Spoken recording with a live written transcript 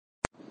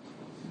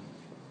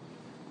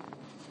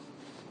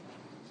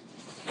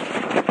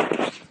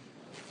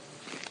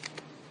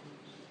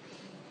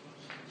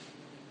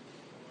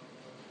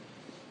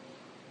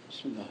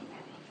Bismillah.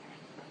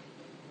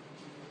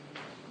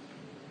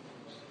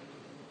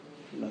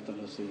 Allah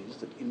Ta'ala says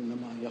that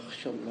إِنَّمَا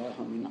يَخْشَى اللَّهَ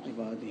مِنْ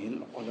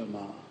عِبَادِهِ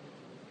الْعُلَمَاءِ,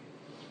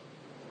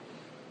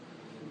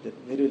 that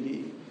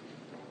verily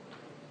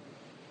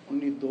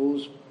only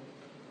those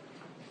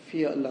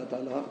fear Allah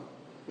Ta'ala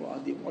who are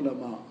the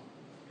ulama,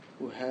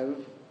 who have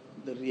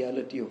the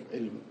reality of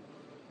ilm,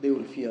 they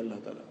will fear Allah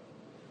Ta'ala.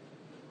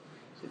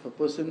 So if a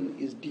person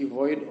is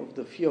devoid of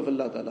the fear of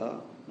Allah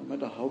Ta'ala, no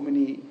matter how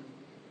many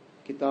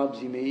kitabs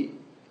he may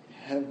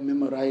have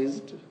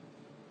memorized,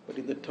 but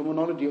in the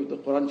terminology of the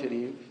Quran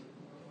Sharif,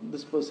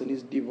 this person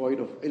is devoid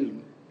of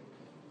ilm.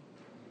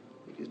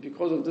 It is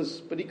because of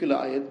this particular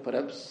ayat,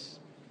 perhaps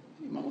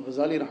Imam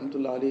Ghazali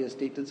Rahmatullah Alayhi has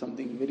stated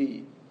something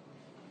very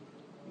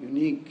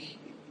unique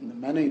in the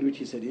manner in which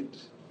he said it.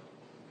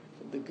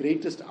 The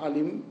greatest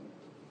Aalim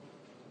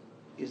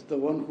is the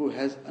one who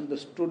has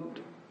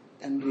understood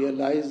and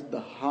realized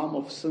the harm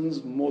of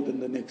sins more than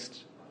the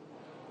next.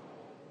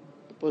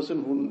 The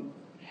person who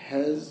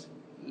has,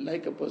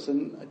 like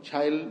a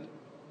child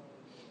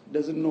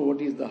doesn't know what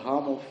is the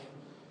harm of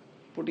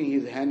putting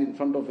his hand in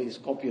front of a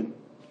scorpion.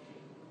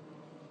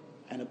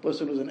 And a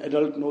person who's an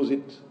adult knows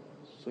it.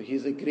 So he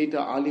is a greater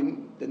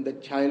Aalim than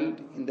that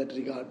child in that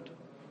regard.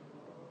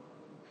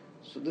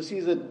 So this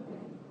is an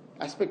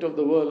aspect of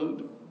the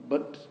world,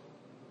 but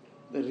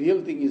the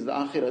real thing is the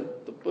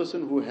akhirat. The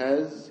person who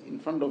has in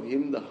front of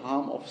him the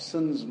harm of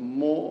sins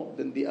more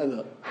than the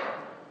other.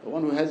 The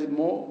one who has it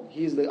more,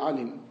 he is the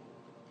Aalim.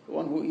 The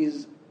one who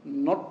is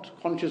not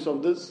conscious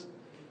of this,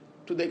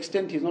 to the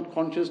extent he is not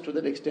conscious, to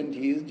that extent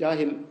he is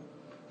Jahil.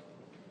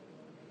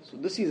 So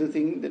this is a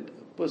thing that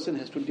a person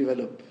has to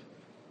develop.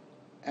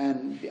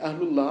 And the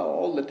Ahlullah are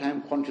all the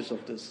time conscious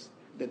of this,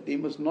 that they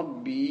must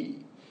not be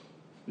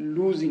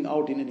losing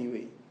out in any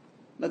way.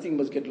 Nothing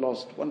must get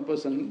lost. One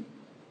person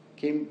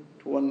came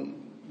to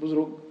one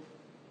Buzrug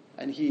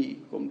and he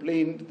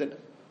complained that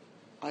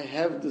I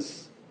have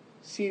this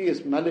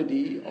serious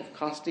malady of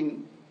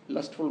casting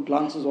lustful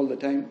glances all the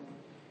time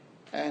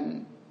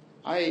and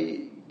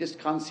I just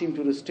can't seem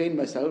to restrain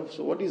myself.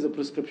 So what is the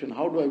prescription?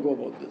 How do I go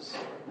about this?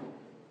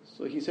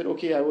 So he said,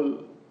 okay, I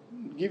will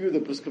give you the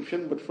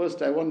prescription, but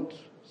first I want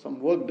some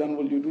work done.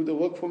 Will you do the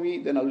work for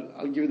me? Then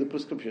I'll give you the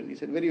prescription. He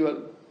said, very well.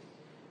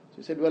 So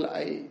he said, well,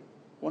 I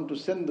want to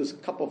send this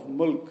cup of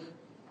milk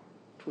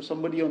to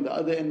somebody on the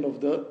other end of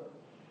the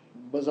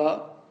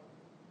bazaar.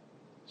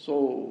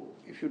 So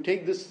if you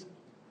take this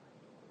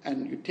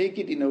and you take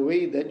it in a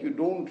way that you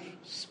don't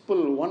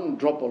spill one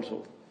drop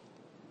also.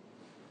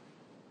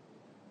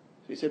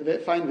 So he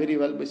said, fine, very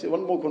well. But he said,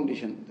 one more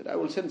condition, that I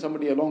will send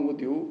somebody along with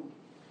you,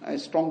 a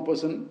strong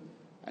person,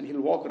 and he'll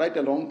walk right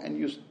along,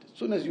 and as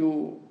soon as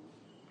you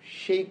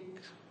shake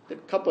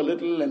that cup a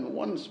little and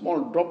one small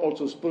drop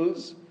also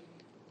spills,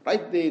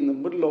 right there in the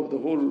middle of the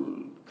whole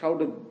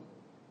crowded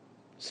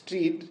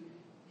street,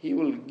 he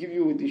will give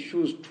you with his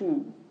shoes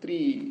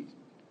 2-3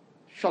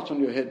 shots on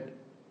your head.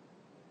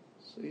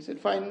 So he said,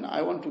 fine,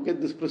 I want to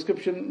get this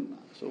prescription,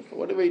 so for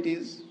whatever it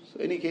is.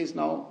 So any case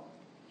now,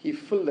 he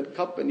filled that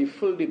cup and he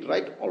filled it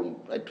right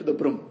to the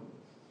brim.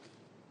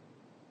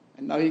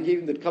 And now he gave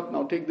him that cup,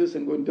 now take this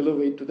and go and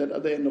deliver it to that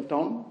other end of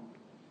town.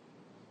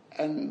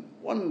 And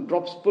one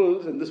drop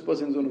spills and this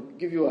person is going to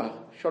give you a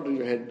shot on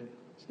your head.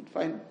 He said,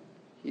 fine.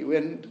 He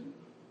went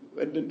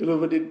and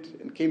delivered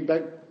it and came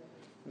back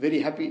very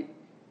happy.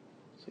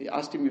 So he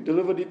asked him, you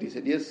delivered it? He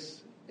said,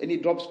 yes. Any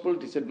drop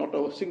spilled? He said, not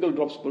a single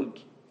drop spilled.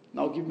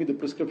 Now give me the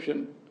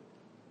prescription.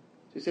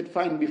 So he said,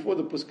 fine, before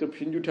the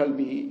prescription, you tell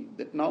me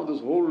that now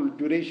this whole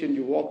duration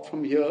you walked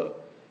from here,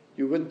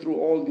 you went through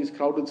all these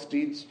crowded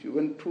streets, you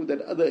went through that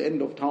other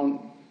end of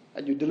town,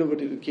 and you delivered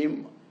it and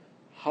came.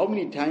 How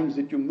many times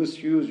did you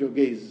misuse your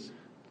gaze?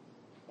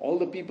 All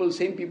the people,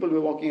 same people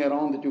were walking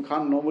around that you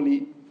can't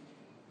normally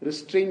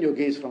restrain your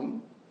gaze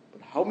from.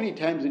 But how many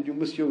times did you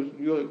misuse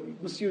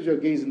your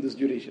gaze in this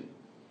duration?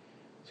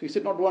 So he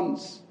said, not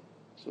once.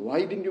 So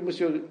why didn't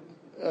you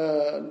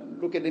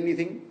look at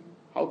anything?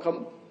 How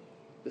come?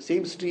 The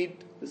same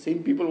street, the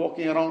same people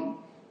walking around.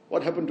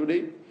 What happened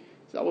today?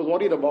 So I was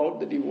worried about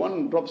that if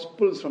one drop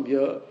spills from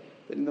here,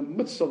 that in the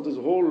midst of this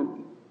whole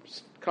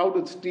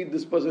crowded street,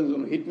 this person is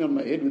going to hit me on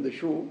my head with a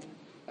shoe,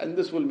 and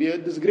this will be a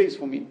disgrace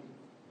for me.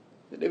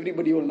 That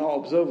everybody will now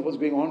observe what's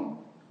going on.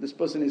 This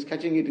person is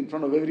catching it in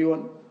front of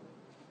everyone.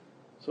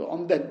 So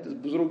on that, this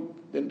Buzurg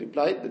then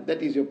replied that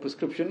that is your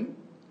prescription,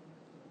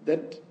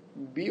 that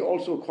be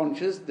also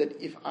conscious that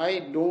if I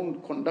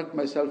don't conduct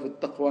myself with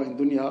taqwa in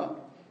dunya,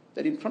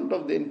 that in front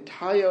of the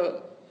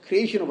entire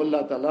creation of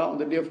Allah Ta'ala, on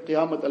the day of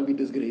Qiyamah, I'll be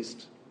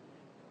disgraced.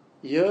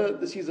 Here,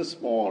 this is a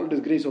small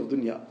disgrace of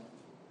dunya.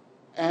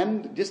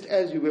 And just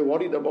as you were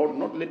worried about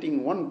not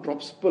letting one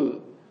drop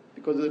spill,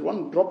 because if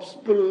one drop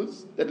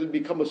spills, that will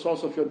become a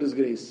source of your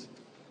disgrace.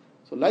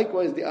 So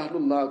likewise, the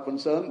Ahlullah are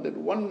concerned that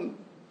one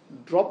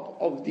drop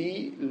of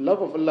the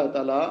love of Allah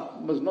Ta'ala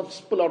must not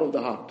spill out of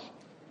the heart.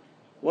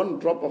 One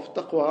drop of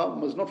taqwa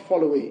must not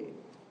fall away.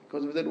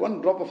 Because if that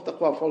one drop of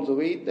taqwa falls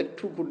away, that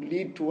too could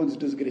lead to one's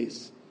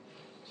disgrace.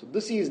 So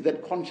this is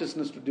that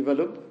consciousness to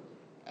develop,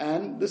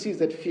 and this is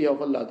that fear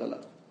of Allah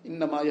Ta'ala.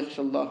 إِنَّمَا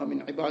يَخْشَى اللَّهَ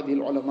مِنْ عِبَادِهِ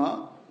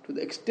الْعُلَمَاءِ. To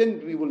the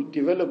extent we will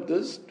develop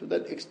this, to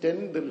that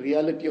extent the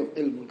reality of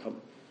ilm will come.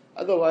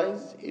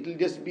 Otherwise, it will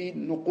just be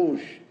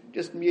nuqush,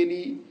 just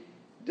merely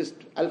just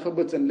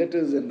alphabets and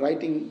letters and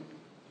writing.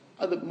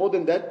 More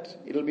than that,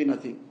 it will be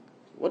nothing.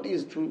 What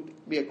is to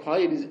be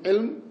acquired is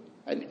ilm,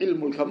 and ilm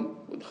will come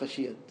with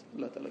khashiyat.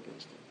 Allah Ta'ala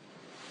gives.